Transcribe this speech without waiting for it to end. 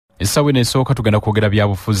Essawa n'esooka tugenda kwogera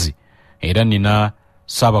byabufuzi era nina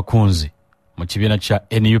Ssaabakunzi mu kibiina kya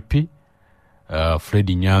NUP Fred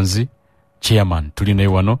Nyanzi chairman tuli naye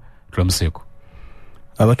wano tulamuseeko.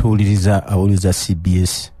 Abatuwuliriza awuliriza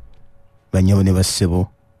CBS banyawo ne bassebo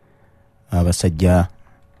abasajja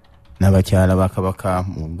n'abakyala ba Kabaka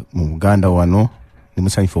mu Buganda wano ni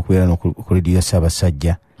musanyufu okubeera ku radio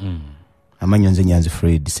Ssaabasajja. Amanyo nze Nyanzi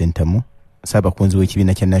Fred Sentamu Ssaabakunzi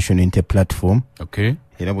w'ekibiina kya National Unity Platform. Okay.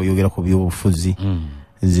 Era bw'oyogera ku by'obufuzi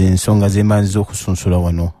ze ensonga z'emanzi z'okusunsula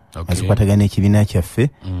wano azikwatagana ekibiina kyaffe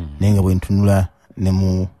naye nga bwe ntunula ne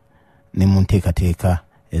mu nteekateeka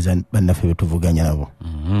eza bannaffe be tuvuganya nabo.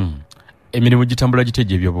 Emirimu gitambula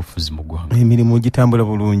giteje ebyobufuzi mu ggwanga? Emirimu gitambula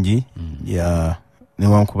bulungi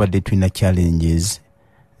newankubadde tulina challenges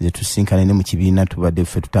ze tusinkana ne mu kibiina tubadde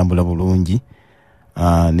ffe tutambula bulungi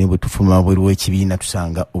ne bwe tufuluma bweru w'ekibiina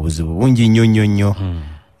tusanga obuzibu bungi nnyo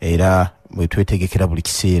era bwe twetegekera buli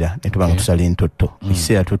kiseera ne tubanga tusala entotto mu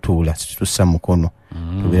kiseera tutuula tussa mukono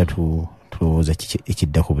tubeera tulowooza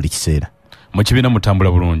ekiddako buli kiseera. Mu kibiina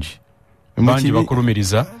mutambula bulungi bangi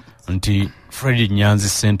bakulumiriza nti Fred Nyanzi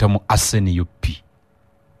Sentamu ASNUP.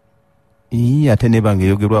 Ate ne bange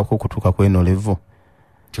yogerwako okutuuka kweno level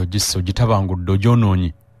ogitabangudde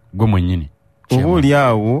ogyonoonye gwe mwennyini. Obaoli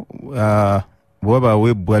awo bw'wabaawo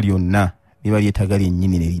ebbwa lyonna liba lyetaaga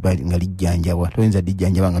lyennyini nga lijjanjabwa toyinza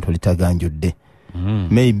lijjanjaba nga tolitaganjudde.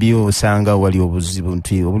 Maybe osanga wali obuzibu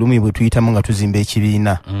nti obulumi bwe tuyitamu nga tuzimba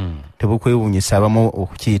ekibiina tebukwewuunyisa abamu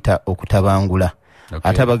okukiyita okutabangula.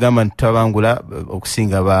 Ate abagamba nti tutabangula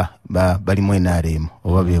okusinga balimu NRM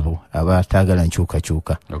oba bebo abataagala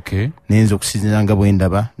nkyukakyuka. Nayinza okusinziira nga bwe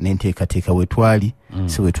ndaba n'enteekateeka we twali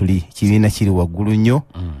si we tuli kibiina kiri waggulu nnyo.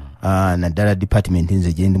 Naddala department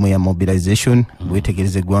nze gye ndimu ya mobilization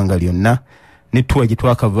bwetegereza eggwanga lyonna nettuwa gye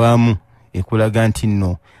twakavaamu ekulaga nti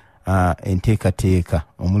nno enteekateeka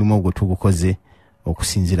omulimu ogwo tugukoze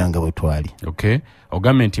okusinziira nga bwe twali.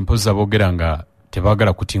 Ogambye nti mpozi aboogera nga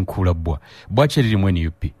tebaagala kutinkuula bwaki eririmu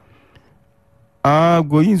NUP?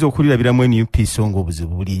 Gwe oyinza okulirabiramu NUP songa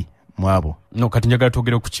obuzibu buli mwabo. Kati njagala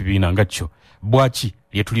twogere ku kibiina nga kyo bwaki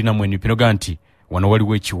lye tulinamu NUP noga nti wano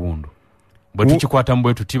waliwo ekiwundu bwe tukikwatamu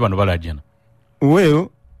bwe tuti bano balajana. Weyo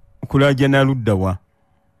kulajana luddawa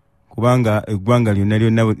kubanga eggwanga lyonna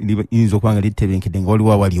liyinza okuba nga litebenkedde nga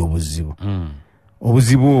waliwo awali obuzibu.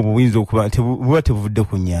 Obuzibu obwo buyinza okuba buba tebuvudde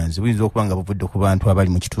ku Nyanzi, buyinza okuba nga buvudde ku bantu abali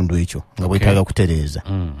mu kitundu ekyo nga bwetaaga kutereeza.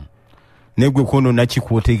 Negwe kwonoona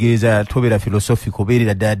kikwotegeeza tobeera philosophical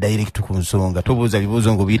beerera ddala direct ku nsonga tobuuza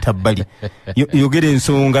bibuuzo ng'obiyita bbali yogera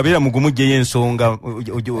ensonga beera mugumu gyeyo ensonga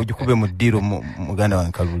ogikube mu ddiiro muganda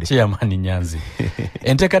wange Kalule. Chairman Nyanzi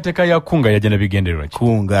enteekateeka ya Kunga yajja bigendererwa ki?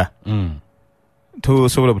 Kunga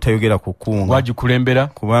tosobola butayogera ku Kunga wagikulembera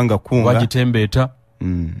kubanga Kunga wagitembeeta.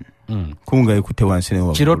 Kunga ekutte wansi ne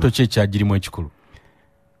waggulu. Kirooto ki ekyagirimu ekikulu?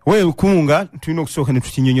 Kunga tulina okusooka ne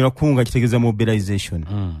tukinyonnyola. Kunga kitegeeza mobilization.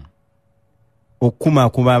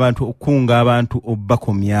 Okukumaakuma abantu, okunga abantu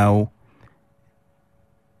obbakomyawo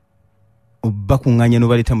obbakuŋŋaanya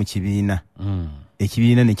n'obaleta mu kibiina.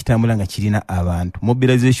 Ekibiina ne kitambula nga kirina abantu.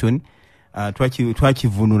 Mobilization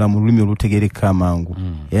twakivunula mu lulimi olutegereka amangu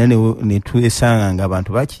era ne twesanga nga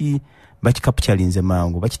abantu bakikapchalinze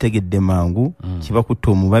mangu bakitegedde mangu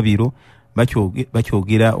kibakutta omubabiro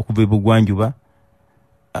bakyogera okuva ebugwanjuba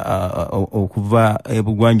okuva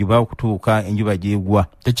ebugwanjuba okutuuka enjuba gyegwa.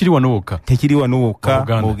 Tekiri wano wokka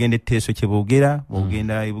bw'ogenda Etteeso kye boogera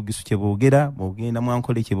bw'ogenda Ebugisu kye boogera bw'ogenda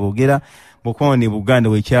Mwankole kye boogera bw'okuba ne Buganda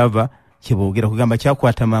wekyava kye boogera kugamba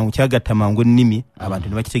kyakwata mangu kyagatta mangu ennimi abantu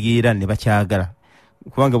ne bakitegeera ne bakyagala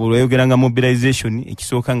kubanga bwe wayogeranga mobilization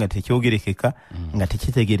ekisooka nga tekyogerekeka nga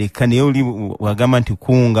tekitegereka naye oli wagamba nti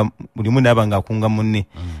Kunga bulimu n'aba nga akunga munne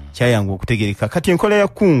kyayanga okutegereka. Kati enkola ya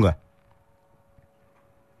Kunga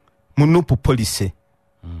munupu policy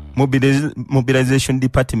mobilization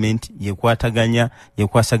department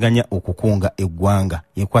yekwasaganya okukunga eggwanga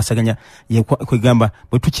kwegamba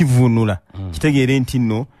bwe tukivunula kitegeere nti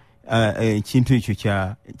nno ekintu ekyo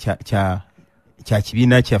kya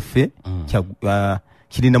kibiina kyaffe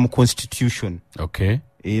kirina mu constitution.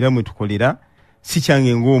 Era mwe tukolera si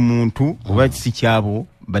kyange ng'omuntu oba si kyabo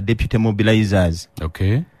ba deputy mobilizers.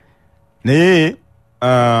 Naye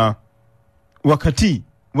wakati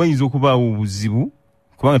wayinza okubaawo obuzibu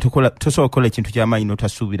kubanga tosobola kukola ekintu ky'amaanyi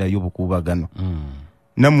n'otasuubirayo obukuubagano.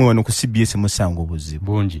 Nammwe wano ku CBS musanga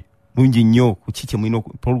obuzibu bungi nnyo ku kiki mulina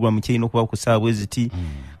program kyerina okuba ku ssaawa bwe ziti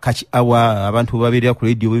kaki awa abantu babeerera ku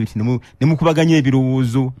radio bwe biti ne mukubaganya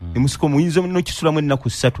ebirowoozo ne musika muyinza n'okisulamu ennaku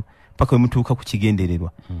 3 paka we mutuuka ku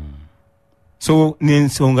kigendererwa. So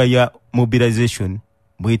n'ensonga ya mobilization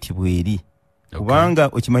bweti bweri kubanga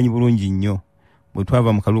okimanyi bulungi nnyo bwe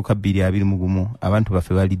twava mu kalulu ka 2021 abantu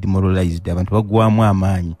baffe bali demoralized, abantu bagwamu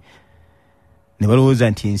amaanyi ne balowooza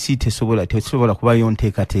nti ensi tesobola kubayo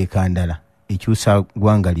nteekateeka ndala ekyusa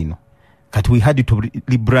ggwanga lino. Kati we had to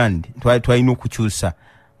rebrand, twalina okukyusa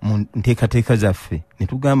mu nteekateeka zaffe ne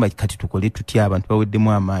tugamba kati tukole tutya abantu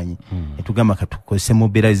baweddemu amaanyi ne tugamba kati tukozese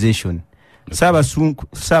mobilization.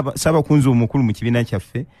 Saabakunzi omukulu mu kibiina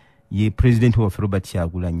kyaffe ye president waffe Robert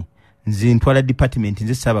Kyagulanyi, nze ntwala department,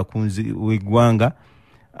 nze saabakunzi w'eggwanga,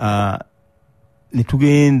 ne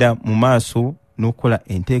tugenda mu maaso n'okukola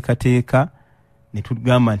enteekateeka ne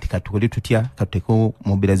tugamba nti katukole tutya katuteeko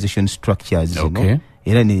mobilization structures zino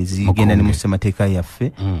era ne zigenda ne mu ssemateeka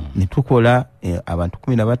yaffe ne tukola abantu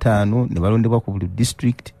 15 ne balondebwa ku buli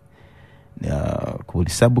district, ku buli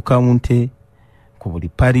sub county, ku buli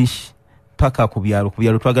parish, paka ku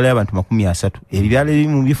byalo twagalayo abantu 30. Ebyalo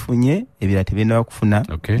ebimu bifunye, ebirala tebenda kufuna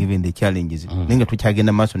given the challenges. Nenga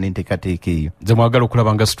tukyagenda maaso n'enteekateeka eyo. Nze mwagala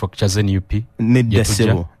okulaba structures NUP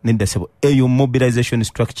nedda sebo eyo mobilization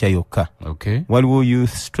structure yokka. Waliwo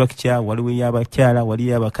youth structure, waliwo y'abakyala,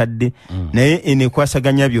 waliwo y'abakadde, naye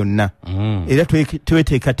enekwasaganya byonna. Era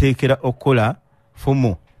tweteekateekera okukola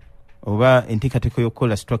fomo oba enteekateeka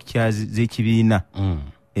y'okukola structures z'ekibiina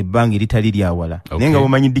ebbanga eritali lyawala. Naye nga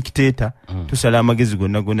bwomanyi dictator tusala amagezi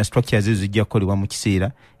gonna structures ezo zijja kukolebwa mu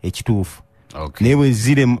kiseera ekituufu. Naye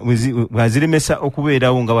bwaziremesa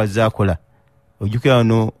okubeerawo nga wazaakola, ojjukira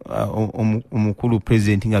wano omukulu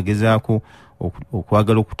president ng'agezaako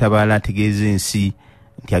okwagala okutabaala ategeeza ensi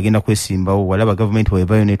nti agenda kwesimbawo, walaba gavumenti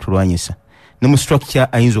bwevayo netulwanyisa. Ne mu structure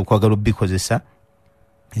ayinza okwagala obikozesa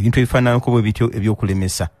ebintu ebifaananako bwe bityo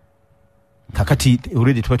ebyokulemesa. Kakati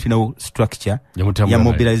already twatinawo structure ya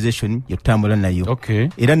mobilization yotambula nayo.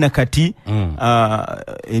 Era nakati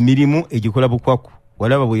emirimu egikola bukwaku,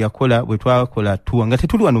 walaba bwe yakola bwe twakola tuwa nga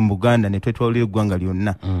tetuli wano mu Buganda ne twetwalira eggwanga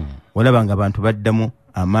lyonna, walaba nga abantu baddamu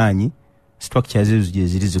amaanyi, structures ezo gye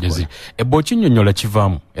ziri zikola. Ebbo kinnyonnyola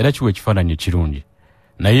kivaamu era kiwa ekifaananyi kirungi,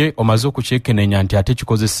 naye omaze okukyekenneenya nti ate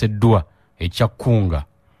kikozeseddwa ekya Kunga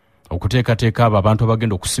okuteekateeka abo abantu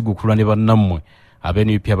abagenda okusigukula ne bannammwe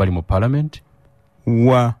ab'NUP abali mu parliament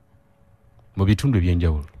mu bitundu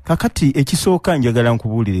ebyenjawulo. Kakati ekisooka njagala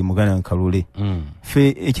nkubuulire muganda Nkalule, ffe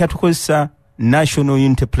ekyatukozesa National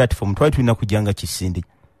Unity Platform twali tulina kujjanga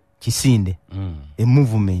kisinde a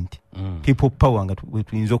movement people power nga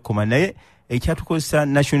tuyinza okukoma, naye ekyatukozesa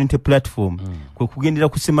National Unity Platform kwe kugendera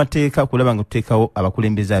ku ssemateeka kulaba nga tuteekawo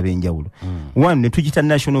abakulembeze ab'enjawulo. One ne tugita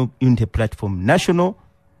National Unity Platform. National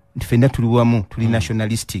ffenna tuli wamu, tuli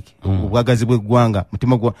nationalistic, obwagazi bw'eggwanga,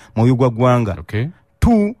 mutima gwa mwoyo gwa ggwanga.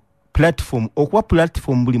 Two, platform, okuwa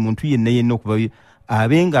platform buli muntu yenna okuba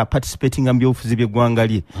abenga participating mu byobufuzi by'eggwanga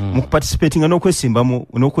lye, mu participating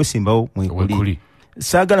n'okwesimbawo mwekuli.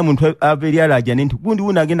 Saagala muntu ava eri alajane nti gundi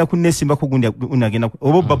wuno agenda kunnesimbako, gundi agenda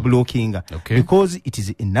oba blockinga, because it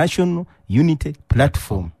is a national unity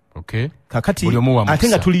platform. Kakati ate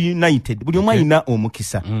nga tuli united, buli omu alina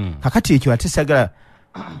omukisa. Kakati ekyo ate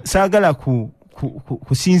saagala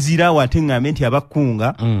kusinziira wate ngambe nti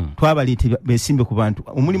abakunga twabaleete besimbe ku bantu,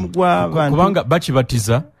 omulimu gw'abantu kubanga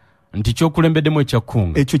bakibatiza nti kyokulembeddemu ekya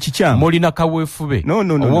Kunga ekyo kikyamu. Mulina kaweefube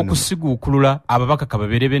ow'okusiguukulula ababaka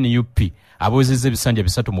kababeere b'NUP abawezezza ebisanja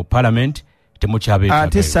 3 mu parliament, temukyabeeta.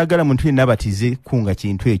 Ate saagala muntu yenna abatize Kunga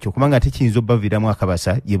kintu ekyo, kubanga ate kiyinza obbaviiramu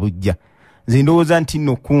akabasa gye bujja. Nze ndowooza nti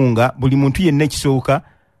nno Kunga buli muntu yenna ekisooka,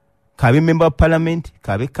 kabe member of parliament,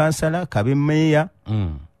 kabe kansala, kabe meya,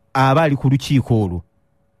 aba ali ku lukiiko olwo.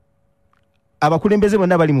 Abakulembeze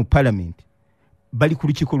bonna bali mu parliament bali ku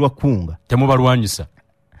lukiiko lwa Kunga. Temubalwanyisa.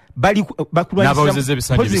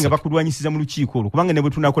 Bakulwanyisiza mu lukiiko olwo, kubanga ne bwe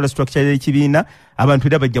tunakola structure y'ekibiina abantu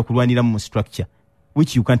era bajja kulwanira mu structure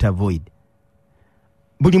which you can't avoid.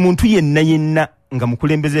 Buli muntu yenna nga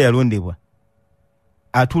mukulembeze yalondebwa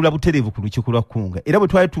atuula butereevu ku lukiiko lwa Kunga. Era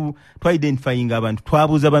bwe twa identifying abantu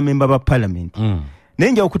twabuuza ba member ba parliament.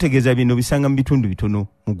 Naye nja okutegeeza bino bisanga mu bitundu bitono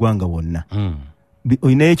mu ggwanga wonna.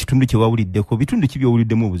 Olinayo ekitundu kye wawuliddeko, bitundu ki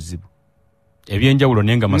byowuliddemu obuzibu? Ebyenjawulo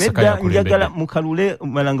nenga Masaka yakulembedde. Njagala mukalule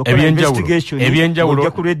malanga kola investigation.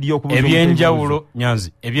 Ebyenjawulo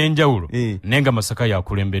Nyanzi. Ebyenjawulo nenga Masaka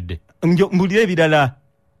yakulembedde. Mbulire ebirala.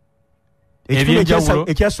 Ebyenjawulo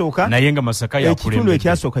ekyasooka naye nga Masaka yakulembedde. Ekitundu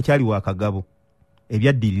ekyasooka kyali wa Kagabo.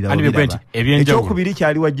 Ebyaddirira obiraba. Ekyokubiri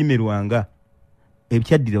kyali wa Jimerwanga.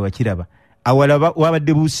 Ebyaddira wakiraba. Awala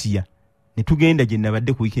wabadde Busiya. Ne tugenda gye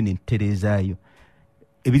nabadde ku weekend ntereezaayo.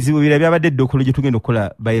 Ebizibu bira byabadde Dokolo gye tugenda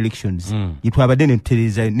okukola by elections. Yitwabadde ne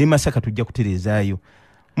tutereezaayo, ne Masaka tujja kutereezaayo.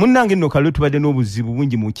 Munnange nno kalwe tubadde n'obuzibu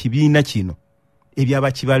bungi mu kibiina kino.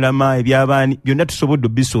 Eby'abakibalama, eby'abaani byonna tusobodde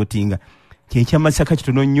obisootinga. Kyekya Masaka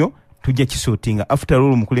kitono nnyo tujja kisotinga. After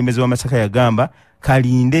all omukulembeze wa Masaka yagamba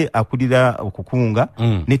kalinde akulira okukunga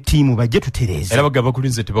ne tiimu bajje tutereze. Era bagaba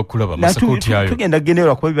kulinze tebakulaba Masaka otyayo. Tugenda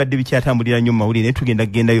gendeyo kuba bibadde bikyatambulira nnyo mawulire ne tugenda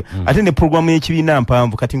gendayo. Ate ne programu y'ekibiina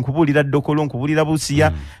mpanvu kati nkubulira Dokolo nkubulira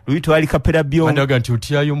Busiya Luyito ali Kapera Byo. Bandaga nti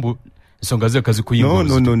otyayo mbu ensonga ze kazi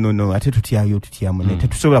kuyimiriza. No ate tutyayo tutyamu ne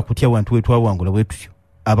tetusobola kutya wantu wetu awangula bwe tutyo.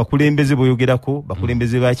 Abakulembeze boyogerako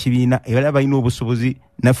bakulembeze ba kibiina era balina obusobozi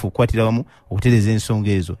nafu okwatira wamu okutereza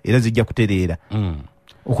ensonga ezo era zijja kutereera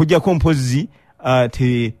okujjako mpozi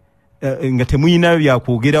nga temuyina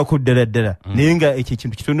byakwogerako ddala naye nga ekyo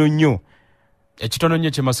ekintu kitono nnyo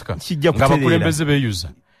kye Masaka ng'abakulembeze beeyuza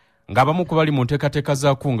ng'abamu ku bali mu nteekateeka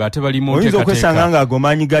za kunga ate bali mu nteekateeka oyinza okwesanga nga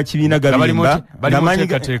agomaanyi ga kibiina gabimba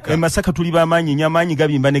Masaka tuli b'amaanyi nnyo amaanyi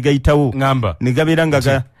gabimba ne gayitawo ne gabeera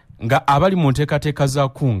nga abali mu nteekateeka za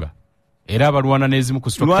kunga era abalwana n'ezimu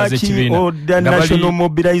ku sitoka z'ekibiina lwaki national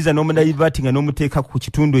mobilizer n'omudiverting n'omuteeka ku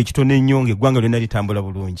kitundu ekitono ennyo ng'eggwanga lyonna litambula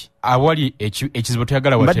bulungi awali ekizibu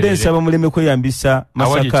toyagala waterere mbadde nsaba muleme kweyambisa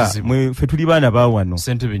Masaka ffe tuli baana ba wano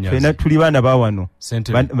ffena tuli baana ba wano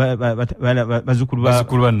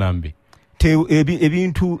bazzukulu ba Nambi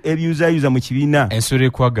ebintu ebyuzaayuza mu kibiina ensolo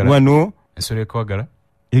ekwagala wano ensolo ekwagala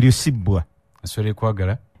eryo sibbwa ensolo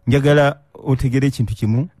ekwagala njagala otegere ekintu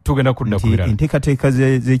kimu tugenda kudda kubirala enteekateeka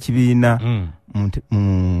z'ekibiina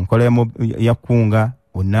mu nkola ya kunga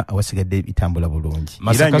wonna awasigadde bitambula bulungi.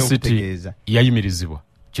 Masaka City yayimirizibwa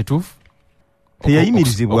kituufu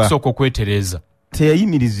teyayimirizibwa okusooka okwetereeza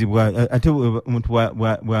teyayimirizibwa ate omuntu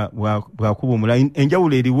bwakuba omula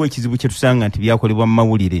enjawulo eriwo ekizibu kye tusanga nti byakolebwa mu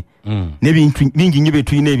mawulire n'ebintu bingi nnyo bye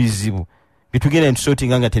tulina ebizibu bitugenda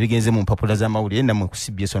ntusootinga nga tebigenze mu mpapula z'amawulire nammwe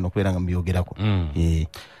kusibyeso n'okubeera nga mubyogerako.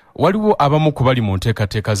 Waliwo abamu ku bali mu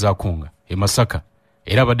nteekateeka za kunga e Masaka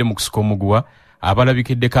era abadde mu kusika omuguwa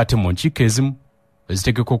abalabikiddeko ate mu nkiiko ezimu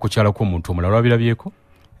ezitegeka okukyalako omuntu omulala wabirabyeko.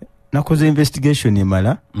 Nakoze investigation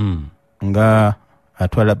emala nga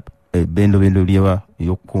atwala bendobendo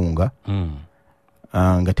ly'okukunga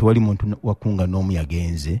nga tewali muntu wakunga n'omu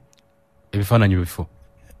yagenze. Ebifaananyi bifo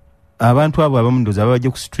abantu abo abamu ndoozi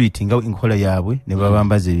ababajja ku street nga enkola yaabwe ne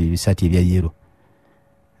babambaza ebisaati ebya yero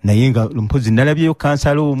naye nga mpozi nalabyeyo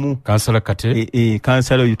kansala omu kansala kate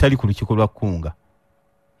kansala oyo tali ku lukiiko lwa kunga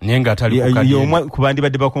naye nga atali y'omu ku bandi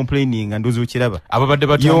badde bacomplaininga ndoozi okiraba ababadde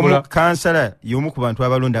batambula kansala y'omu ku bantu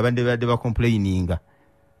abalonda abadde badde bacomplaininga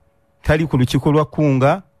tali ku lukiiko lwa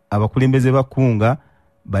kunga abakulembeze ba kunga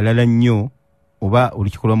balala nnyo oba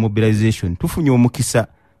olukiiko lwa mobilization tufunye omukisa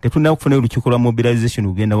tetuna kufuna olukiiko lwa mobilization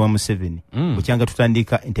ugenda wa Museveni bukyanga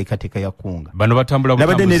tutandika enteekateeka ya kunga bano batambula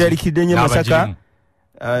nabadde neeralikidde nnyo Masaka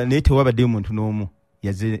naye tewabaddeyo muntu n'omu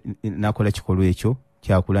yaze nakola kikolwa ekyo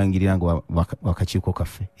kyakulangirira nga wakakiiko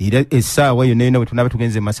kaffe era essaawa yonna yonna bwe tunaaba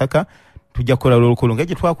tugenze Masaka tujja kukola olukolo nga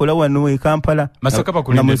gye twakola wano e Kampala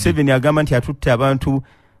na Museveni agamba nti atutte abantu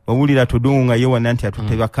wawulira tudunga ye wana nti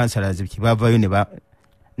atutte bakansalazi kibaavayo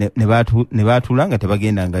ne baatula nga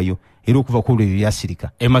tebagendangayo era okuva ku olwo ebyo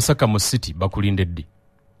byasirika e Masaka mu city bakulindedde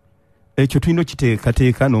ekyo tulina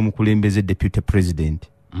okiteekateeka n'omukulembeze deputy president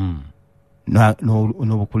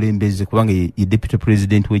n'obukulembeze kubanga ye deputy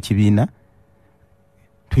president w'ekibiina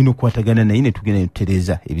tulina okukwatagana naye ne tugenda ne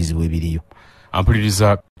tutereeza ebizibu ebiriyo.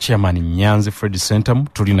 Ampuliriza chairman Nyanzi Fred Center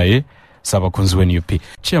tuli naye Ssaabakunzi w'NUP.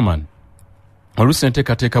 Chairman, oluusi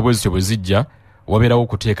enteekateeka bwe zityo bwe zijja wabeerawo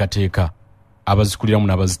okuteekateeka abazikuliramu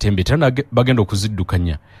n'abazitembera era bagenda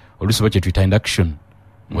okuziddukanya oluusi bakye tuyita induction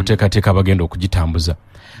ng'oteekateeka bagenda okugitambuza.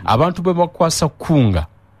 Abantu bwe bakwasa kunga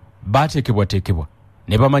baateekebwateekebwa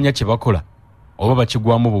ne bamanya kye bakola oba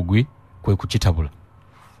bakigwamu bugwi kwe kukitabula.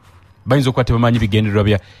 Bayinza okuba tebamanyi bigendererwa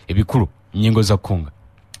bya ebikulu nnyingo za kunga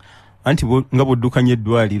anti nga bw'oddukanya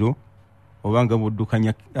eddwaliro oba nga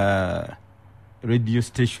bw'oddukanya radio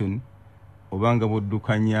station oba nga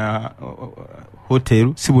bw'oddukanya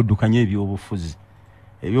hotel si bw'oddukanya ebyobufuzi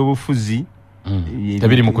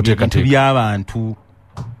tebiri mu kuteekateeka by'abantu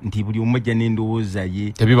nti buli omu ajja n'endowooza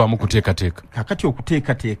ye tebibaamu kuteekateeka kakati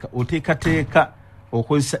okuteekateeka oteekateeka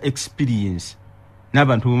okozesa experience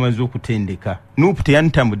n'abantu bamaze okutendeka nuupu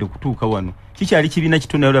teyantambudde kutuuka wano kikyali kibiina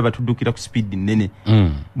kitono era batuddukira ku speed nnene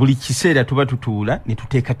buli kiseera tuba tutuula ne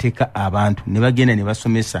tuteekateeka abantu ne bagenda ne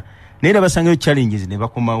basomesa naye era basangayo challenges ne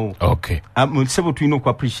bakomawo sebo tulina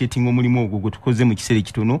okuappreciating omulimu ogwo gwe tukoze mu kiseera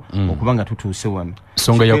ekitono okuba nga tutuuse wano.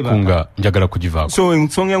 Ensonga ya kunga njagala kugivaako so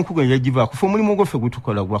ensonga ya kunga yagivaako fe omulimu ogwaffe gwe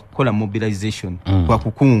tukola gwa kukola mobilization gwa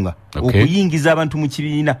kukunga okuyingiza abantu mu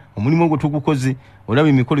kibiina omulimu ogwo tugukoze olaba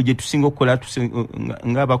emikolo gye tusinga okukola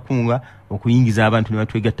ng'abakunga okuyingiza abantu ne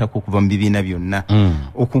batwegattako okuva mu bibiina byonna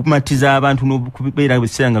okumatiza abantu n'okubeera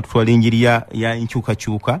biseera nga tutwala enjiri ya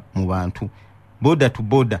nkyukakyuka mu bantu border to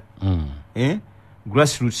border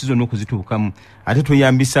grassroots zonna okuzituukamu ate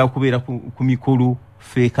tuyambisa okubeera ku mikolo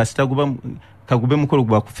fe kasita kagube mukolo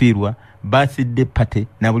gwa kufiirwa birthday party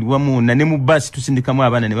na buli wamu na ne mu bus tusindikamu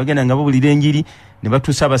abaana ne bagenda nga babulira enjiri ne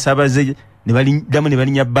batuusa abasaabaze ne balindamu ne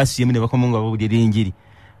balinya basi yemu ne bakomo nga babulira enjiri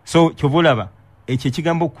so kyovolaba ekyo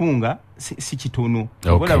ekigambo kunga si kitono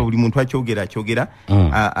kyovolaba buli muntu akyogera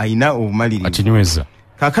ayina obumalirivu akinyweza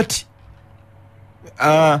kakati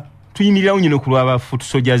tuyimirirawo nyino ku lwaba foot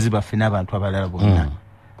soldiers baffe n'abantu abalala bonna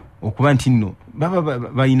okuba nti nno baba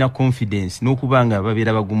balina confidence n'okubanga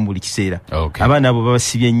babeera bagumu buli kiseera abaana abo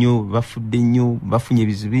babasibye nnyo bafudde nnyo bafunye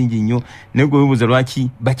ebizibu bingi nnyo naye gwe weebuuza lwaki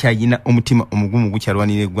bakyayina omutima omugumu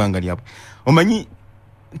gukyalwanira eggwanga lyabwe omanyi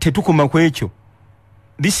tetukoma ku ekyo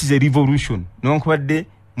this is a revolution newankubadde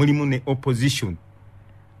mulimu ne opposition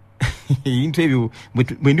ebintu ebyo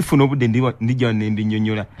bwe ndifuna obudde ndijja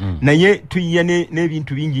nembinyonyola naye tuyiya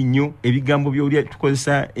n'ebintu bingi nnyo ebigambo by'oli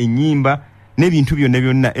tukozesa ennyimba n'ebintu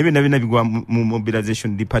byonna byonna bigwa mu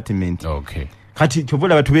mobilization department kati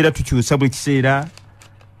kyovolaba tubeera tukyusa buli kiseera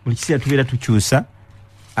tubeera tukyusa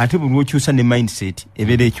ate buli lwokyusa ne mindset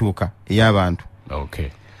ebeera ekyuka ey'abantu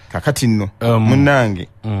kakati nno munnange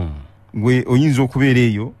gwe oyinza okubeera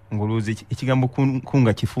eyo ng'olowooza ekigambo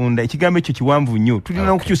kunga kifunda ekigambo ekyo kiwanvu nnyo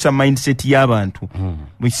tulina okukyusa mindset y'abantu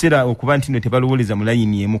buli kiseera okuba nti nno tebalowoleza mu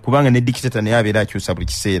layini emu kubanga ne dikitata naye abeera akyusa buli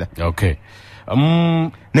kiseera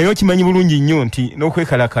naye okimanyi bulungi nnyo nti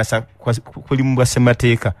n'okwekalakasa kuli mu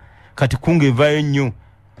bwassemateeka kati kunga evaayo nnyo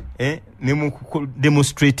ne mu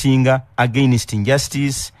demonstratinga against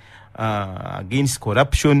injustice against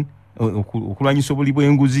corruption okulwanyisa obuli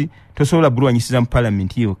bw'enguzi tosobola bulwanyisiza mu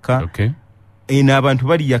palamenti yokka eno abantu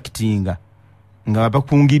baliyakitinga nga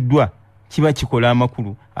bakungiddwa kiba kikola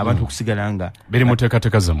amakulu abantu okusigala nga biri mu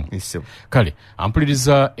teekateeka zamu kale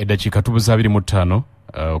ampuliriza eddakiika tubuza 25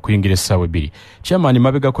 okuyingira essaawa 2 chairman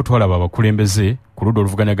mabegako twalaba abakulembeze ku ludda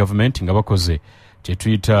oluvuganya gavumenti nga bakoze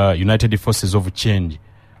kyetuyita United Forces of Change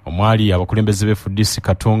omwali abakulembeze b'FDC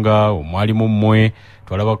Katonga omwalimu mmwe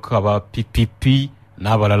twalabako aba PPP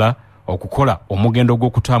n'abalala okukola omugendo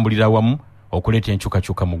gw'okutambulira wamu okuleeta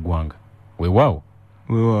enkyukakyuka mu ggwanga weewaawo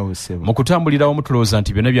sebo mu kutambulira wamu tulowooza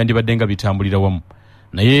nti byonna byandibadde nga bitambulira wamu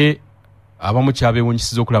naye abamu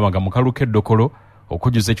kyabeewunyisiza okulaba nga mukaluka eddokolo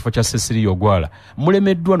okujjuza ekifo kya Cecilia Ogwala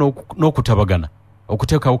mulemeddwa n'okutabagana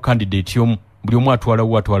okuteekawo kandidate y'omu buli omu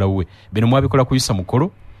atwalawo we bino mwabikola kuyisa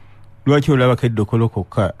mukolo lwaki olabako eddokolo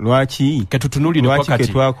kokka lwaki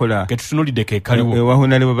ketutunulidde kekaliwo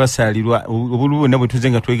ewahona ne babasaalirwa obulu bwonna bwe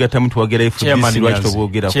tuze nga twegattamu tuwagira FDC lwaki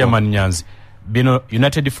tobwogerako Chairman Nyanzi bino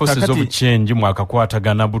United Forces of Change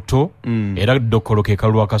mwakakwatagana buto era ddokolo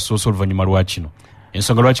kekalwa kasooso oluvannyuma lwa kino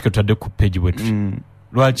ensonga lwaki ketutadde ku page bwetuti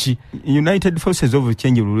lwaki United Forces of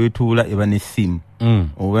Change lulwetuula eba ne theme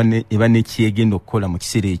eba ne kyegenda okukola mu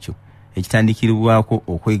kiseera ekyo ekitandikirwako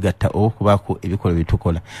okwegatta okubaako ebikola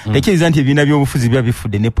byetukola tekiriza nti ebibiina by'obufuzi biba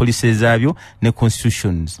bifudde ne police zaabyo ne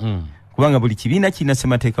constitutions kubanga buli kibiina kirina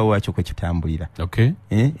ssemateeka waakyo kwe kitambulira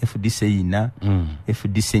FDC yina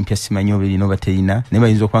FDC empya simanyi oba erina oba teyina naye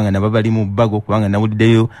bayinza okubanga nabo bali mu bbago kubanga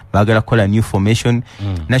nawuliddeyo baagala kukola new formation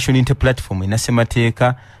national inter platform ena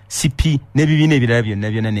ssemateeka CP n'ebibiina ebirala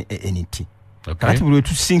byonna ne ANT kati buli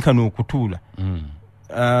wetusinkana okutuula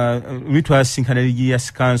lwitwasinkana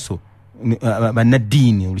Religious Council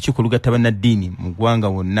bannaddiini olukiiko lugatta bannaddiini mu ggwanga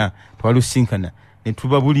wonna twalusinkana ne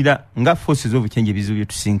tubabulira nga Forces of Change ebizibu bye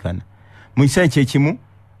tusinkana mu kiseera kyekimu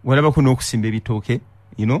walabako n'okusimba ebitooke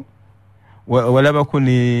walabako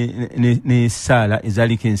ne saala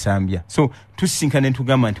ezaaliko ensambya so tusinkana ne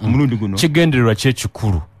tugamba nti ku mulundi guno kigendererwa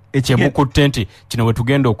kyekikulu kyemukutte nti kino we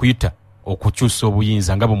tugenda okuyita okukyusa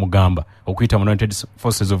obuyinza nga bwemugamba okuyita mu United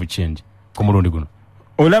Forces of Change ku mulundi guno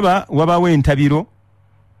olaba wabaawo entabiro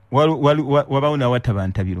wabaawo n'awataba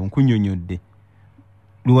ntabiro nkunyonyodde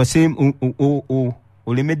luwase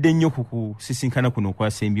olemedde nnyo ku kusisinkana kuno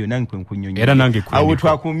okwasembyo nange kwe nkunyonyodde era nange awo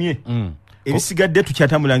twakumye ebisigadde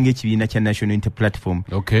tukyatambula ng'ekibiina kya National Inter Platform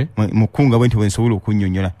mu Kunga bwe nti bwensobola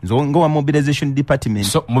okunyonyola nga wa mobilization department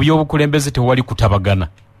so mu by'obukulembeze tewali kutabagana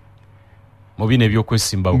mu bino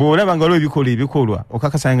ebyokwesimbawo bw'olaba nga waliwo ebikolwa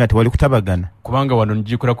okakasanga nga tewali kutabagana kubanga wano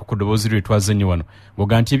njikurako ku ddoboozi lye twaze nnyo wano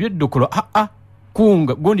ng'oga nti ebyeddokolo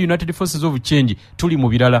Kunga gundi United Forces of Change tuli mu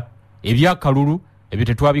birala ebyakalulu ebyo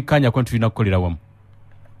tetwabikkaanyako nti tulina kukolera wamu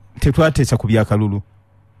tetwateesa ku byakalulu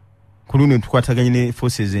ku luno tukwataganye ne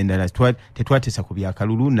forces endala tetwateesa ku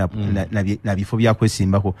byakalulu na bifo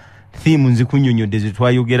byakwesimbako thimu nzikunyonyodde ze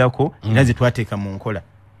twayogerako era ze twateeka mu nkola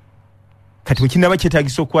kati wekinaba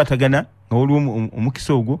kyetaagisa okukwatagana nga waliwo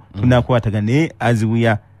omukisa ogwo tunakwatagana naye as we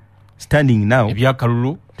are standing now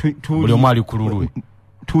ebyakalulu buli omu ali ku lulwe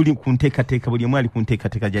tuli ku nteekateeka buli mwali ku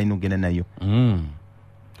nteekateeka gy'alina okugenda nayo.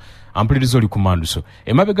 Ampuliriza oli ku Manduso.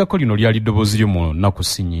 Emabegako lino lyali ddoboozi lyo mu nnaku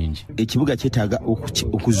si nnyingi. Ekibuga kyetaaga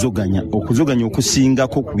okuzoganya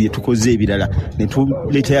okusingako ku bye tukoze ebirala ne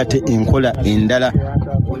tuleetayo ate enkola endala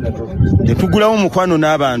ne tugulawo omukwano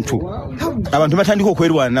n'abantu batandika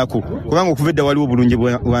okwerwanako kubanga okuva edda waliwo obulungi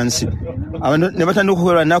bwansi abantu ne batandika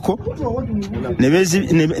okwerwanako ne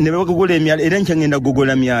begogola emyala era nkya ngenda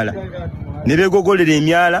kugogola myala ne begogolera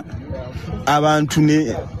emyala abantu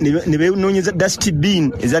ne benoonyeza dust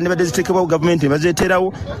bin ezandibadde ziteekebwawo gavumenti ne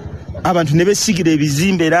bazeeterawo abantu ne besigira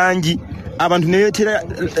ebizimbe langi abantu ne beetera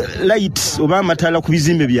lights oba amataala ku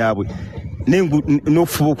bizimbe byabwe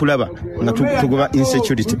n'okufuba okulaba nga tugoba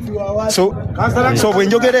insecurity so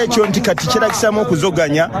bwenjogera ekyo nti kati kiragisamu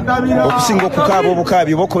okuzoganya okusinga okukaaba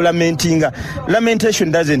obukaabi oba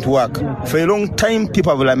lamentation doesn't work. For a long time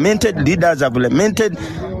people have lamented, leaders have lamented.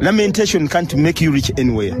 Lamentation can't make you reach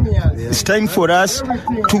anywhere. It's time for us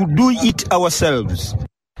to do it ourselves.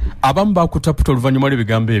 Abamu bakutaputa oluvannyuma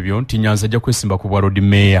lw'ebigambo ebyo nti Nyanzi ajja kwesimba ku bwa road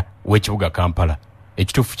mayor w'ekibuga Kampala.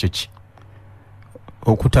 Ekituufu kyeki?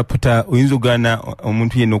 Okutaputa oyinza ogana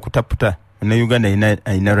omuntu yenna okutaputa na Uganda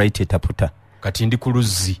ayina right etaputa. Kati ndi ku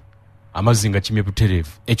luzzi amazzi nga kimye butereevu.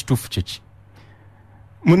 Ekituufu kyeki?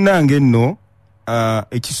 Munnange nno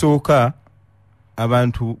ekisooka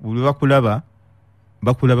abantu buli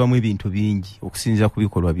bakulabamu ebintu bingi okusinziira ku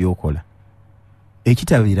bikolwa by'okola.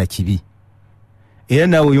 Ekitabeera kibi. Era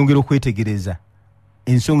naawe oyongera okwetegereza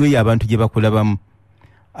ensonga eyo abantu gye bakulabamu.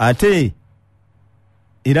 Ate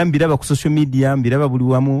era mbiraba ku social media, mbiraba buli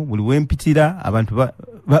wamu, buli wempitira abantu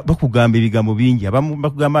bakugamba ebigambo bingi. Abamu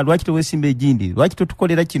bakugamba lwaki toweesimba egindi, lwaki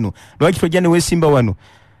totukolera kino, lwaki tojja ne weesimba wano,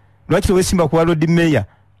 lwaki toweesimba ku road mayor.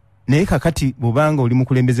 Naye kakati bubanga oli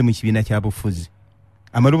mukulembeze mu kibiina ky'abufuzi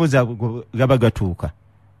amaloboozi gaba gatuuka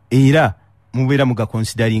era mubeera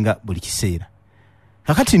mugakonsidaringa buli kiseera.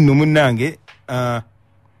 Kakati nno munnange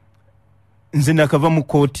nze nakava mu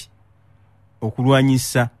kooti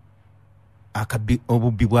okulwanyisa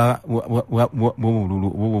obubbi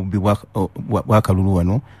bw'akalulu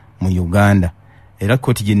wano mu Uganda. Era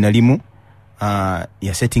kooti gye nalimu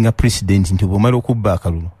yasettinga president nti bw'omala okubba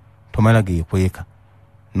akalulu tomala geekweka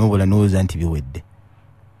n'obula n'owooza nti biwedde.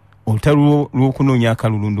 Olutalo lw'okunoonya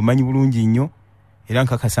akalulu ndumanyi bulungi nnyo era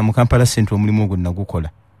nkakasa mu Kampala Central omulimu ogwo nagukola.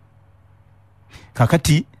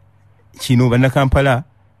 Kakati kino bannakampala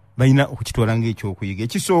balina okukitwala ng'ekyokuyiga.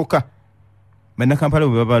 Ekisooka bannakampala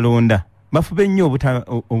bwe babalonda bafube nnyo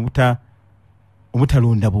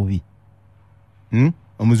obutalonda bubi.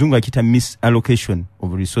 Omuzungu akita misallocation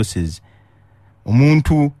of resources.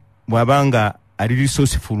 Omuntu bw'abanga ali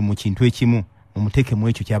resourceful mu kintu ekimu mumuteeke mu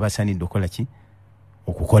ekyo ky'abasaanidde okola ki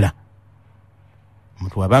okukola.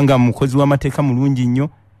 Omuntu wabanga mukozi w'amateeka mulungi nnyo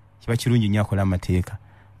kiba kirungi nnyo akola amateeka.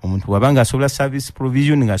 Omuntu wabanga asobola service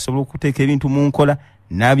provision nga asobola okuteeka ebintu mu nkola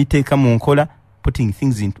n'abiteeka mu nkola, putting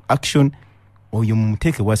things into action, oyo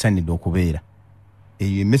mumuteeke wasaanidde okubeera.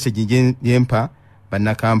 Eyo message gyempa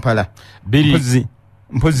bannakampala.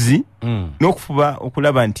 Mpozi n'okufuba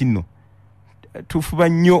okulaba nti nno tufuba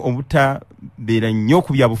nnyo obutabeera nnyo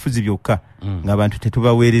ku byabufuzi byokka ng'abantu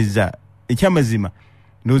tetubaweereza. Ekyamazima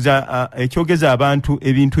ndowooza ekyogeza abantu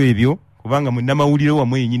ebintu ebyo kubanga munnamawulire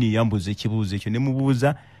wamu yennyini yambuza ekibuuzo ekyo ne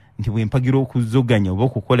mubuuza nti bwe mpagira okuzoganya oba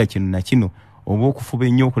okukola kino na kino oba okufuba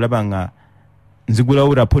ennyo okulaba nga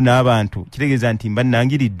nzigulawo rapo n'abantu kitegeeza nti mba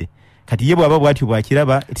nangiridde. Kati ye bw'aba bw'atyo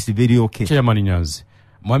bw'akiraba it's very okay. Chairman Nyanzi,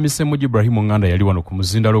 Mwami Ssemujju Ibrahim Nganda yali wano ku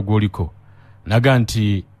muzindalo gw'oliko naga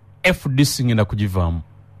nti FDC ngenda kugivaamu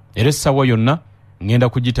era essaawa yonna ngenda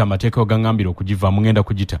kugita amateeka ogangambira okugivaamu ngenda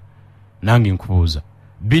kugita. Nange nkubuuza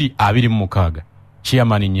 226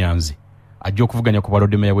 Chairman Nyanzi ajja okuvuganya ku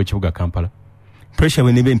balode meya w'ekibuga Kampala. Pressure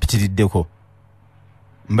bwe nebe mpitiriddeko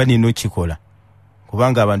mba nina okikola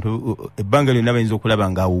kubanga abantu ebbanga lyonna bayinza okulaba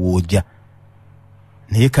nga awooja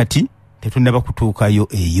naye kati tetunnaba kutuukayo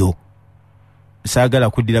eyo. Saagala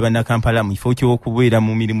kuddira bannakampala mu kifo ky'okubeera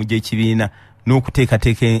mu mirimu gy'ekibiina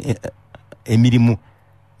n'okuteekateeka emirimu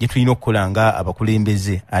gye tulina okukola nga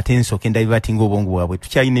abakulembeze ate nsooke ndabibatinga obwongo bwabwe.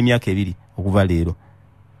 Tukyalina emyaka 2 okuva leero.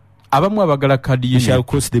 Abamu abagala kadi shall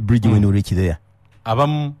cross the bridge when we reach there.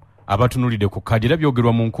 Abamu abatunulidde ku kadi era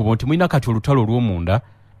byogerwa mu nkubo nti mulina kati olutalo olw'omunda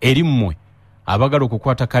eri mmwe abagala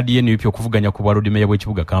okukwata kadi yenu yipya okuvuganya ku bwalodi meya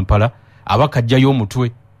bw'ekibuga Kampala abakajjayo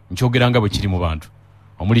omutwe nkyogera nga bwe kiri mu bantu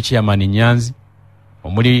omuli Chairman Nyanzi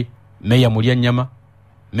omuli meya Mulyanyama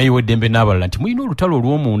meya w'eddembe n'abalala nti mulina olutalo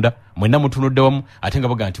olw'omunda mwenna mutunudde wamu ate nga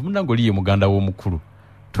baga nti munnange oliye muganda w'omukulu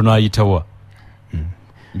tunaayitawa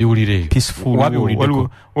mbiwulire eyo peaceful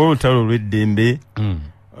olutalo olw'eddembe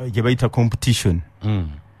gye bayita competition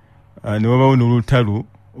ne wabawo n'olutalo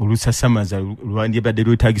olusasamaza lwandibadde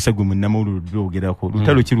lwetagisa gwe munnamawululu lwogerako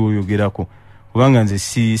lutalo ki lwoyogerako kubanga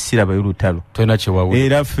nze sirabayo lutalo tolina kyewawula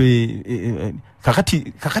era ffe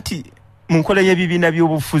kakati mu nkola y'ebibiina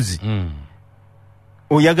by'obufuzi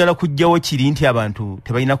oyagala kujjawo kiri nti abantu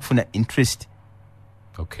tebalina kufuna interest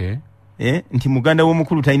nti muganda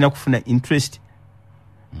w'omukulu talina kufuna interest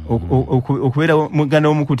okubeera muganda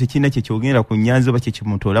w'omukulu tekirina kyekyogenda ku Nyanzi oba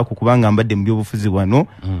kyekimutoolako kubanga mbadde mu byobufuzi wano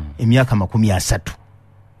emyaka 30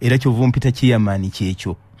 era kyova mpita chairman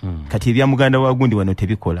kyekyo kati ebya muganda wa gundi wano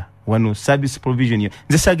tebikola wano service provision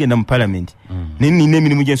nze sagenda mu parliament nina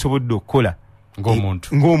emirimu gye nsobodde okukola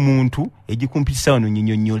ng'omuntu egikumpisa wano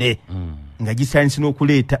nyinyonyole nga gitandise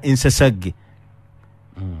n'okuleeta ensasagge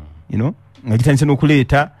nga gitandise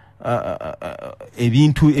n'okuleeta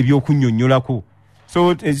ebintu ebyokunnyonnyolako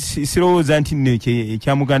so sirowooza nti nno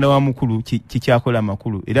ekya muganda wa mukulu kikyakola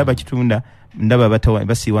amakulu era bakitunda ndaba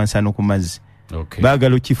basiiwa nsano ku mazzi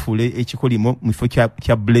baagala okifuule ekikolimo mu kifo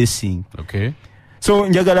kya blessing so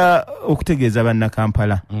njagala okutegeeza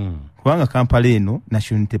bannakampala kubanga Kampala eno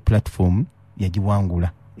national unity platform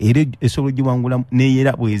yagiwangula era esobola ogiwangula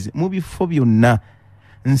neera bwezi mu bifo byonna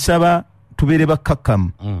nsaba tubeere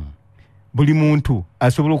bakkakkamu buli muntu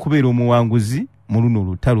asobola okubeera omuwanguzi mu luno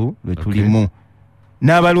olutalo lwe tulimu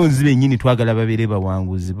n'abalonzi bennyini twagala babeere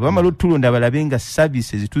bawanguzi bamala otulonda balabe nga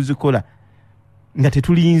services tuzikola nga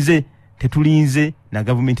tetulinze na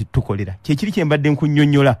gavumenti tukolera kyekiri kyembadde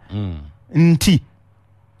nkunnyonnyola nti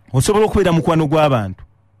osobola okubeera mukwano gw'abantu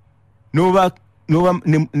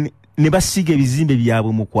ne basiga ebizimbe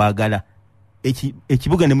byabwe mu kwagala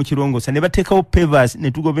ekibuga ne mukirongosa ne bateekawo pavers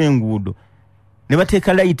ne tugoba enguudo ne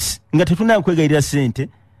bateeka lights nga tetunaa kwegayirira ssente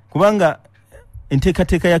kubanga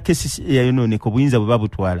enteekateeka ya kesi yayonooneka obuyinza bwe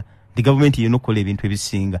babutwala ndi gavumenti yonna okukola ebintu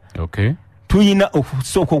ebisinga tuyina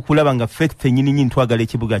okusooka okulaba nga ffe ffennyini twagala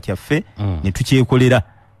ekibuga kyaffe ne tukyekolera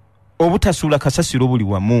obutasuula kasasiro buli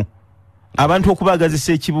wamu abantu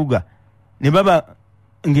okubaagazisa ekibuga ne baba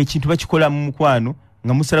ng'ekintu bakikola mu mukwano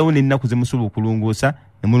nga musalawo n'ennaku ze musobola okulongoosa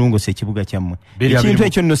ne mulongoosa ekibuga kyammwe ekintu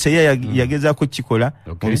ekyo nno seya yagezaako kikola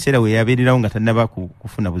mu biseera we yabeererawo nga tannaba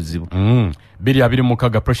kufuna buzibu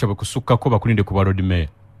 226 pressure bwe kusukkako bakulinde ku road mayor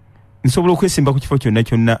nsobola okwesimba ku kifo kyonna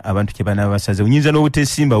kyonna abantu kye banaaba basaze oyinza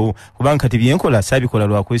n'obuteesimbawo kubanga kati byenkola saabikola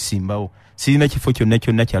lwakwesimbawo sirina kifo kyonna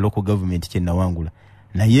kyonna kya local government kye nawangula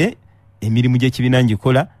naye emirimu gy'ekibiina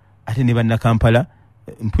ngikola ate ne bannakampala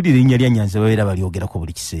mpulira erinnya lya Nyanzi babeera balyogerako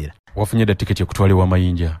buli kiseera wafunye dda tiketi ekutwalibwa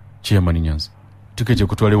amayinja chairman Nyanzi tiketi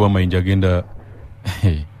ekutwalibwa amayinja agenda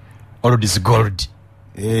all is gold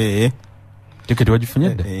tiketi wagifunye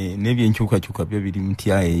dda n'ebyenkyukakyuka byo biri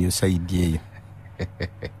mutya eyo saidi eyo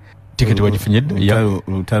tiketi wagifunye dda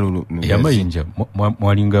lutalo yamayinja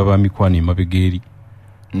mwalinga bamikwano emabegeeri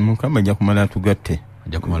mukama ajja kumala atugatte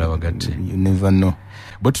bagatte you never know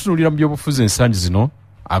bwe tutunulira mu byobufuzi ensangi zino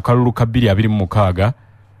akalulu ka 226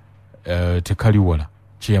 tekali wala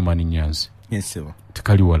chairman Nyanzi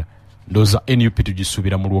tekali wala ndoza NUP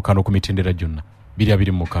tugisuubira mu lwokano ku mitendera gyonna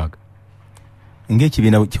 226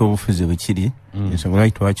 ng'ekibiina ky'obufuzi bwe kiri ensonga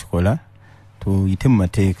lwaki twakikola tuyite mu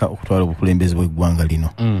mateeka okutwala obukulembeze bw'eggwanga lino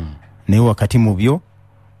naye wakati mu byo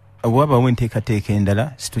bwabaawo enteekateeka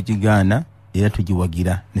endala situgigaana era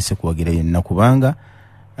tugiwagira ne sekuwagira yenna kubanga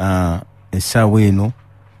essaawa eno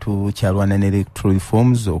tukyalwana ne electoral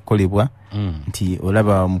reforms okukolebwa nti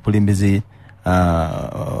olaba omukulembeze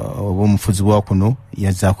oba omufuzi wa kuno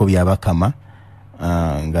yazzaako byabakama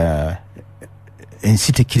nga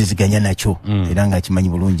ensi tekkiriziganya nakyo era nga akimanyi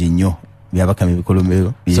bulungi nnyo byabakama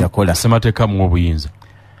ebikolomero byeyakola semateeka mu obuyinza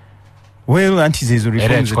anti zezo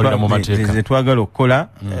reforms twagala okukola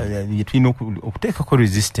tulina okuteekako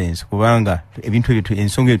resistance kubanga ebintu ebyo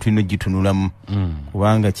ensonga eyo tulina ogitunulamu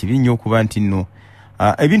kubanga kibi nnyo okuba nti nno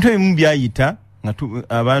ebintu ebimu byayita nga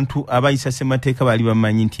abantu abayisa ssemateeka baali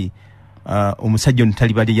bamanyi nti omusajja ono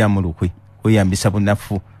tali bali yamulukwe kweyambisa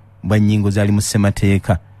bunafu bwa nnyingo zaali mu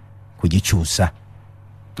ssemateeka kugikyusa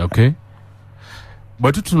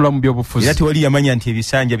bwe tutunula mu byobufuzi era tewali yamanya nti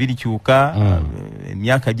ebisanja birikyuka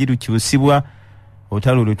emyaka girukyusibwa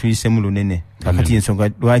olutalo lwe tuyisemu lunene kakati ensonga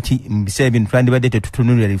lwaki mu biseera bino twandibadde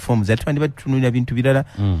tetutunulira reforms ate twandibadde tutunulira bintu birala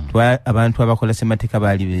abantu abakola ssemateeka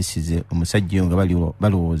baali beesize omusajja oyo nga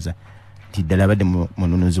balowooza nti ddala abadde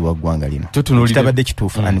mununuzi wa ggwanga lino kitabadde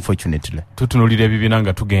kituufu unfortunately tutunulira ebibiina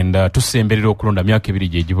nga tugenda tusemberera okulonda myaka 2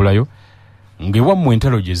 gyegibulayo ng'ewammwe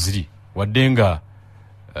entalo gye ziri wadde nga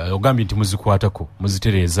ogambye nti muzikwatako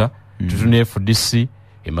muzitereeza tutune FDC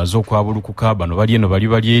emaze okwabulukuka bano bali eno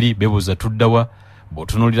bali eri bebuuza tuddawa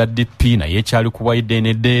bw'otunuulira DP naye ekyali kuwaidde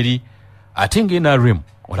n'eddeeri ate ng'NRM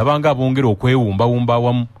olabanga abongera okwewumbawumba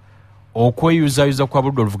awamu okweyuzayuza kwa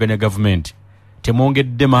buludde oluvuganya gavumenti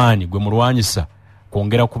temwongedde maanyi gwe mulwanyisa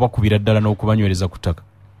kwongera kubakubira ddala n'okubanywereza ku ttaka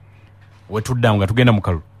wetuddamu nga tugenda mu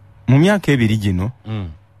kalulu mu myaka ebiri gino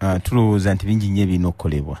tulowooza nti bingi nnyo ebirina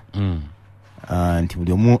okukolebwa nti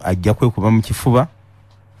buli omu ajja kwekuba mu kifuba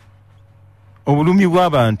obulumi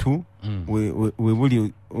bw'abantu we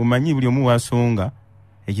buli omanyi buli omu wasonga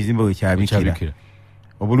ekizimba we kyabikira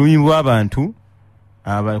obulumi bw'abantu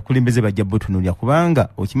abakulembeze bajja butunuulira kubanga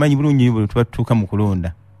okimanyi bulungi bwe tuba tutuuka mu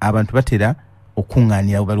kulonda abantu batera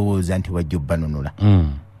okuŋŋaanira balowooza nti wajja obbanonola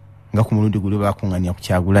nga ku mulundi guli bakuŋŋaanira ku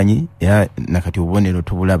Kyagulanyi era nakati obubonero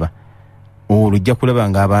tubulaba olwo ojja kulaba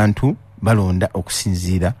ng'abantu balonda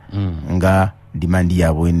okusinziira nga dimandi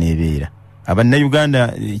yaabwe eneebeera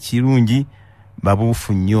abannayuganda kirungi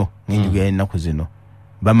babuufu nnyo ng'enjuga y'ennaku zino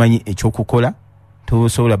bamanyi ekyokukola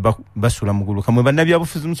tosobola basula mugulu kamwe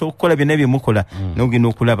bannabyabufuzi musobola okukola byonna bye mukola n'ogenda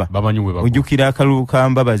okulaba ojjukira akalulu ka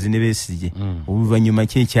Mbabazi ne Besigye oluvannyuma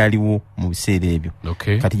ki ekyaliwo mu biseera ebyo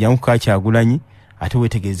kati jangu ka Kyagulanyi ate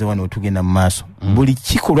weetegereze wano otugenda mu maaso buli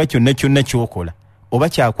kikolwa kyonna kyonna kyokola oba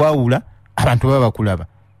kyakwawula abantu baba bakulaba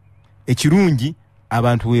ekirungi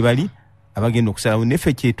abantu we bali abagenda okusalawo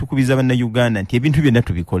neffe kyetukubiza bannayuganda nti ebintu byonna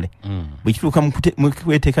tubikole bwe kituuka mu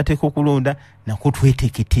kweteekateeka okulonda nako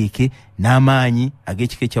tweteeketeeke n'amaanyi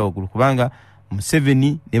ag'ekika ekyawaggulu kubanga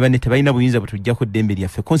Museveni ne banne tebalina buyinza bwe tujjako eddembe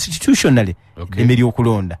lyaffe constitutionally eddembe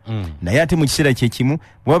ly'okulonda naye ate mu kiseera kyekimu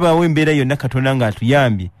bwabaawo embeera yonna Katonda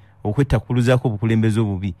ng'atuyambye okwetakuluzaako obukulembeze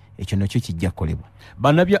obubi ekyo nakyo kijja kukolebwa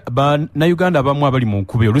bannayuganda abamu abali mu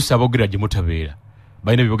nkuba oluusi aboogera gye mutabeera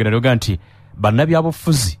balina byeboogera lyoga nti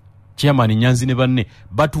bannabyabufuzi Chairman Nyanzi ne banne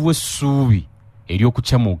batuwa essuubi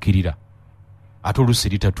ery'okukyamuukirira ate oluusi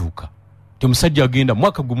litatuuka ti omusajja agenda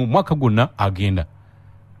mwaka gwonna agenda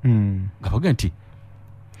nga baga nti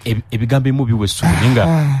ebigambo ebimu biwa essuubi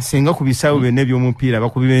nga singa ku bisaawo byonna eby'omupiira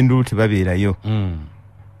bakubira endulu tebabeerayo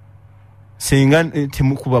singa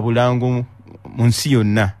temukuba bulango mu nsi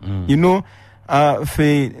yonna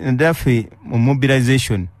ffe mu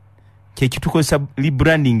mobilization kyekitukozesa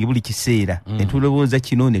rebranding buli kiseera netulowooza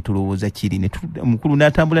kino netulowooza kiri omukulu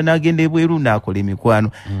n'atambula n'agenda ebweru n'akola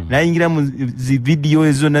emikwano n'ayingira mu zi vidiyo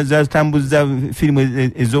ezo zatambuza firimu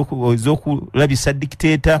ez'okulabisa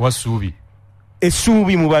dictator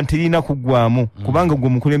essuubi mu bantu erina kuggwamu kubanga gwe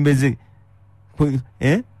mukulembeze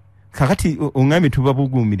kakati ongambye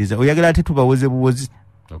tubabuguumiriza oyagala ate tubawoze buwozi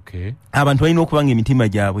abantu balina okubanga emitima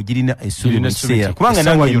gyabwe girina essuubi mu kiseera kubanga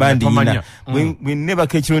nange mba ndiina bwe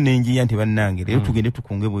nebaka ekiro nenjiya nti bannange leero tugende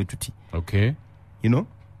tukunge bwe tuti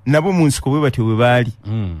nabo mu nsiko bwe batyo bwe baali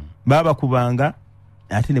baabakubanga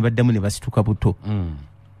ate ne baddamu ne basituka buto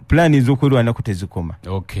pulaani ez'okwerwanako tezikoma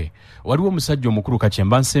waliwo omusajja omukulu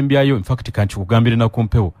Kakyemba nsembyayo infact kanti kugambire naku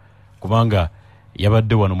mpewo kubanga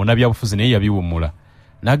yabadde wano munnabyabufuzi naye yabiwummula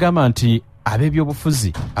n'agamba nti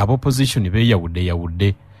ab'ebyobufuzi ab'opposition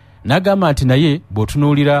beeyawudde n'agamba nti naye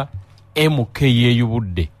bw'otunuulira MK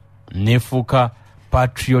yeeyubudde neefuuka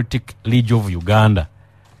Patriotic League of Uganda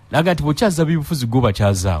n'agamba nti bw'okyaza b'ebyobufuzi go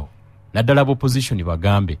bakyazaawo naddala ab'opposition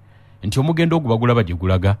bagambe nti omugendo ogwo bagulaba gye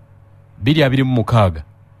gulaga 2026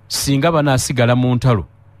 singa banaasigala mu ntalo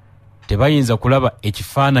tebayinza kulaba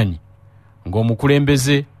ekifaananyi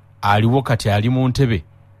ng'omukulembeze aliwo kati ali mu ntebe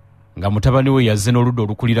nga mutabani we yazze n'oludda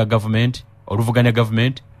olukulira gavumenti oluvuganya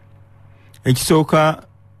gavumenti ekisooka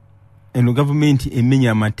eno gavumenti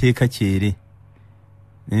emenya amateeka kyere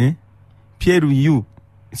PRU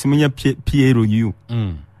simenya PRU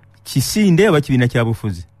kisinde aba kibiina kya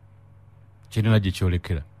bufuzi kirina gye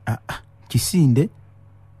kyolekera kisinde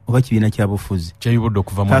oba kibiina kya bufuzi kyeyubudde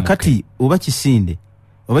okuva mu kakati oba kisinde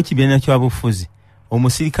oba kibiina kya bufuzi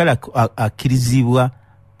omusirikale akkirizibwa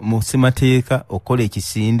mu ssemateeka okola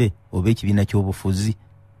ekisinde oba ekibiina ky'obufuzi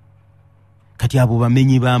kati abo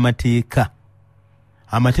bamenyi b'amateeka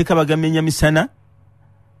amateeka bagamenya misana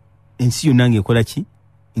ensi yonna ng'ekola ki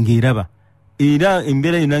ng'eraba era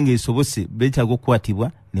embeera yonna ng'esobose beetaaga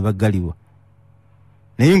okukwatibwa ne baggalibwa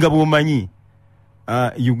naye nga bw'omanyi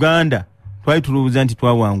Uganda twali tulowooza nti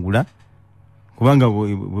twawangula kubanga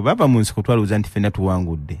bwe bava mu nsiko twalowooza nti ffenna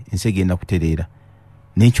tuwangudde ensi egenda kutereera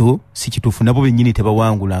nekyo si kituufu nabo bennyini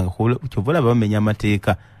tebawangulanga kyova olaba bamenya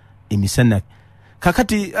amateeka emisana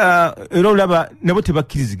kakati era olaba nabo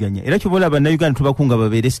tebakkiriziganya era kyova olaba bannayuganda tubakunga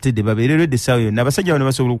babeere sitede babeere redde essaawa yonna abasajja bano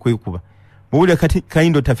basobola okwekuba bwowulira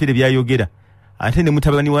kayindo tafire byayogera ate ne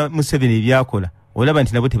mutabani wa Museveni ebyakola olaba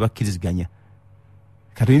nti nabo tebakkiriziganya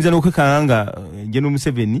kati oyinza n'okwekanga nga General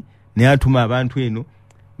Museveni naye atuma abantu eno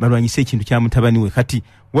balwanyise ekintu kya mutabani we kati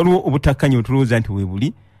waliwo obutakkaanya otulowooza nti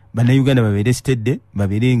weebuli bannayuganda babeere sitedde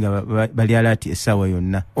babeere nga bali alaati essaawa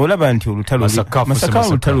yonna olaba nti olutalo Masaka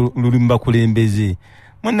olutalo luli mu bakulembeze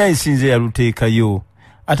munnaye sinze yaluteekayo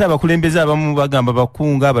ate abakulembeze abamu bagamba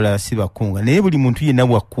bakunga abalala si bakunga naye buli muntu yenna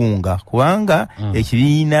wakunga kubanga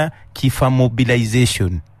ekibiina kifa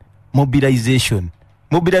mobilization mu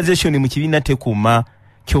kibiina tekuma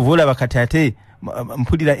kyova olaba kati ate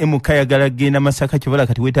mpulira MK yagala genda Masaka kyova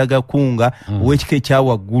kati wetaaga kunga ow'ekika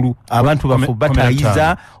ekyawaggulu abantu bafu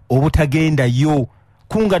batayiza obutagendayo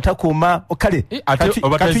kunga takoma kale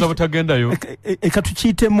obatayiza obutagendayo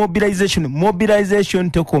katukiite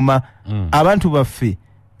mobilization tekoma abantu baffe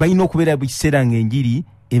balina okubeera buli kiseera ng'enjiri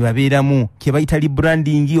ebabeeramu kye bayita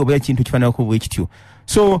rebranding oba ekintu kifaananako bwe kityo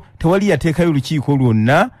so tewali yateekayo olukiiko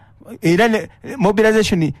lwonna era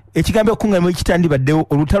mobilization ekigambo kunga ekitandibaddewo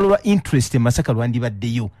olutalo lwa interest Masaka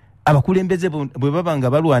lwandibaddeyo abakulembeze bwe baba nga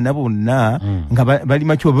balwana bonna nga bali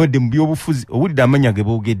makyo babadde mu byobufuzi owulidde amanya ge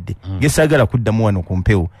boogedde gesaagala kuddamu wano ku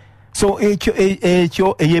mpewo so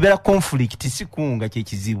ekyo eyebeera conflict si kunga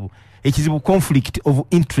ekizibu conflict of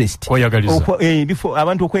interest bifo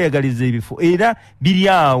abantu okweyagaliza ebifo era biri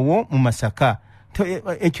awo mu Masaka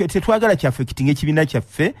ekyo tetwagala kyafekitinga ekibiina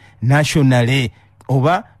kyaffe nationale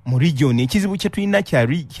oba mu region ekizibu kye tulina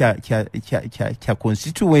kya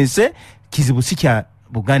constituency kizibu si kya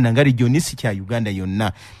Buganda nga region si kya Uganda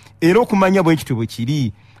yonna era okumanya bwe kityo bwe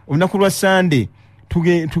kiri olunaku lwa Sande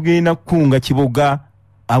tugenda kunga Kiboga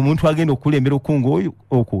omuntu agenda okulembera okunga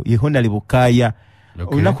okwo ye Honorable Kaya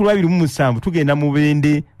olunaku lwa 27 tugenda mu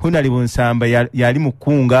Bende Honorable Nsamba yali mu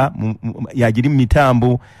kunga yagiri mu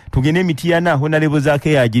mitambo tugenda Emitiyana Honorable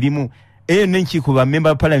zake yagirimu eyo n'enkiiko ba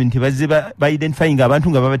member parliament bazze ba identifying abantu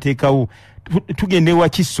nga babateekawo tugende wa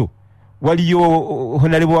Kiso waliyo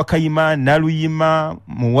Honorable Wakayima Naluyima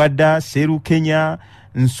Muwada Seru Kenya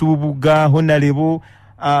Nsubuga Honorable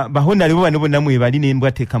bahonalebo bano bonna mwebali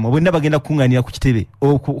nembwa tekama bonna bagenda kunganira ku kitebe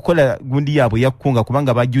okukola gundi yaabwe yakkunga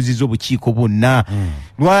kubanga bajuzizo obukiiko bonna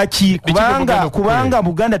lwaki kubanga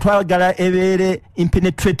Buganda twagala ebeere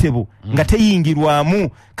impenetrable nga teyingirwamu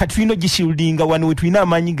katulino gishildinga wano wetulina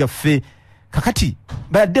amanyi gaffe kakati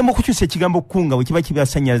baddemu kukyusa ekigambo kunga we kiba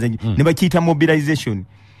kibasanyalaza ne bakiyita mobilization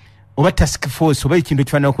oba task force oba ekintu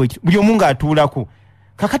kifaanako buli omu ng'atuulako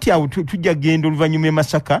kakati awo tujja genda oluvannyuma e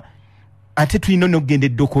Masaka ate tulina n'okugenda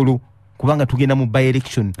eddokolo kubanga tugenda mu by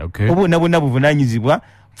election oba bonna buvunaanyizibwa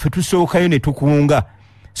ffe tusookayo ne tukunga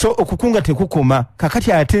so okukunga tekukoma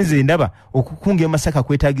kakati ate nze ndaba okukunga e Masaka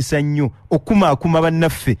kwetaagisa nnyo okukumaakuma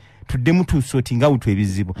bannaffe tuddemu tusootinga awutu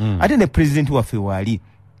ebizibu ate ne pulezidenti waffe waali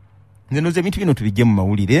nze noza ebintu bino tubijje mu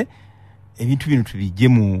mawulire ebintu bino tubijje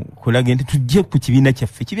mu kulaga nti tujje ku kibiina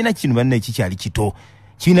kyaffe ekibiina kino banna ekikyali kito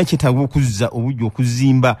kibiina kyetaaga okuzza obujja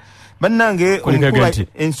okuzimba bannange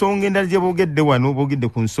ensonga endala gye boogedde wano boogedde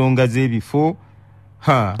ku nsonga z'ebifo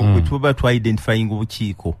bwe tuba twa-identifying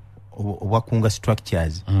obukiiko obwakunga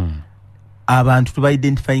structures abantu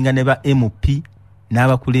tuba-identifyinga ne ba MP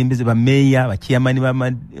n'abakulembeze bameeya bakiyamani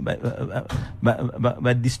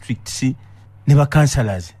ba districts ne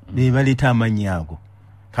bakansalers be baleeta amanyi ago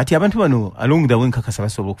kati abantu bano along the way nkakasa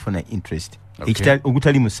basobola okufuna interest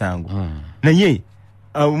ogutali musango naye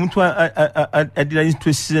omuntu adira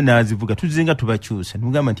interest ze nazivuga tuzenga tubakyusa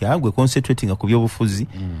nimugamba nti agwe concentrating ku byobufuzi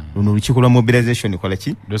luno lukiiko lwa mobilization kola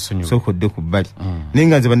ki sokodde ku bbali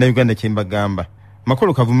nenga nze bannayuganda kyembagamba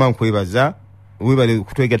makolo kavuma nkwebaza webale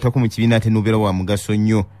kutwegattako mu kibiina ate nubeera wa mugaso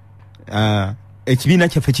nnyo ekibiina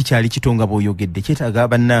kyaffe kikyali kitonga bw'oyogedde kyetaaga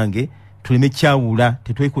bannange tuleme kyawula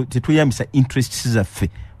tetweyambisa interests zaffe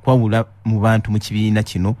kwawula mu bantu mu kibiina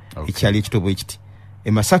kino ekyali ekitobo ekiti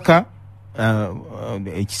e Masaka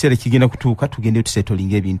ekiseera kigenda kutuuka tugende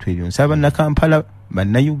tuseetolinga ebintu ebyo nsaba Nakampala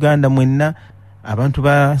bannayuganda mwenna abantu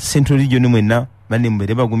ba Central Region mwenna banne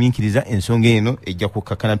mubere bagumiikiriza ensonga eno ejja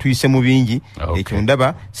kukkakana tuyise mu bingi ekyo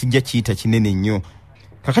ndaba sijja kiyita kinene nnyo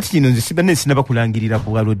kakati kino nze sibanne sinaba kulangirira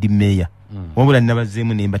ku road mayor wabula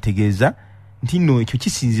nabazeemu ne mbategeeza nti nno ekyo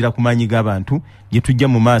kisinzira ku maanyi g'abantu gye tujja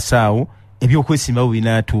mu maaso awo ebyokwesimbawo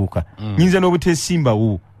binaatuuka nyinza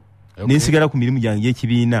n'obuteesimbawo nensigala ku mirimu gyange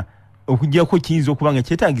gy'ekibiina okujjako kiyinza okuba nga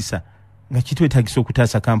kyetaagisa nga kitwetaagisa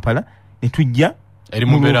okutaasa Kampala ne tujja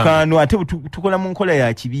mu lukano ate tukola mu nkola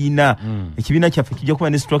ya kibiina ekibiina kyaffe kijja kuba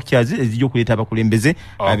ne structures ezijja okuleeta abakulembeze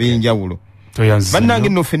ab'enjawulo bannange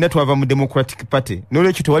nno ffenna twava mu Democratic Party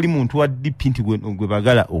n'olwekyo tewali muntu wa DP nti gwe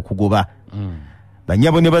bagala okugoba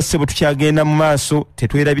banyabo ne bassebo tukyagenda mu maaso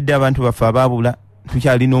tetwerabidde abantu baffe abaabula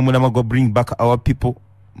tukyalina omulama gwa bring back our people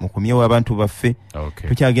mukumyewo abantu baffe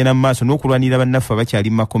tukyagenda mu maaso n'okulwanira bannaffe abakyali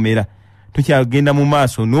mu makomera tukyagenda mu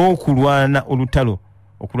maaso n'okulwana olutalo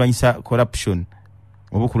okulwanyisa corruption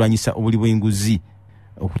oba okulwanyisa obuli bw'enguzi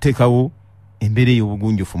okuteekawo embeera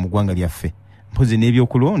ey'obugunjufu mu ggwanga lyaffe mpozi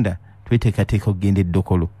n'ebyokulonda tweteekateeka okugenda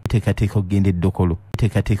eddokolo teekateeka okugenda eddokolo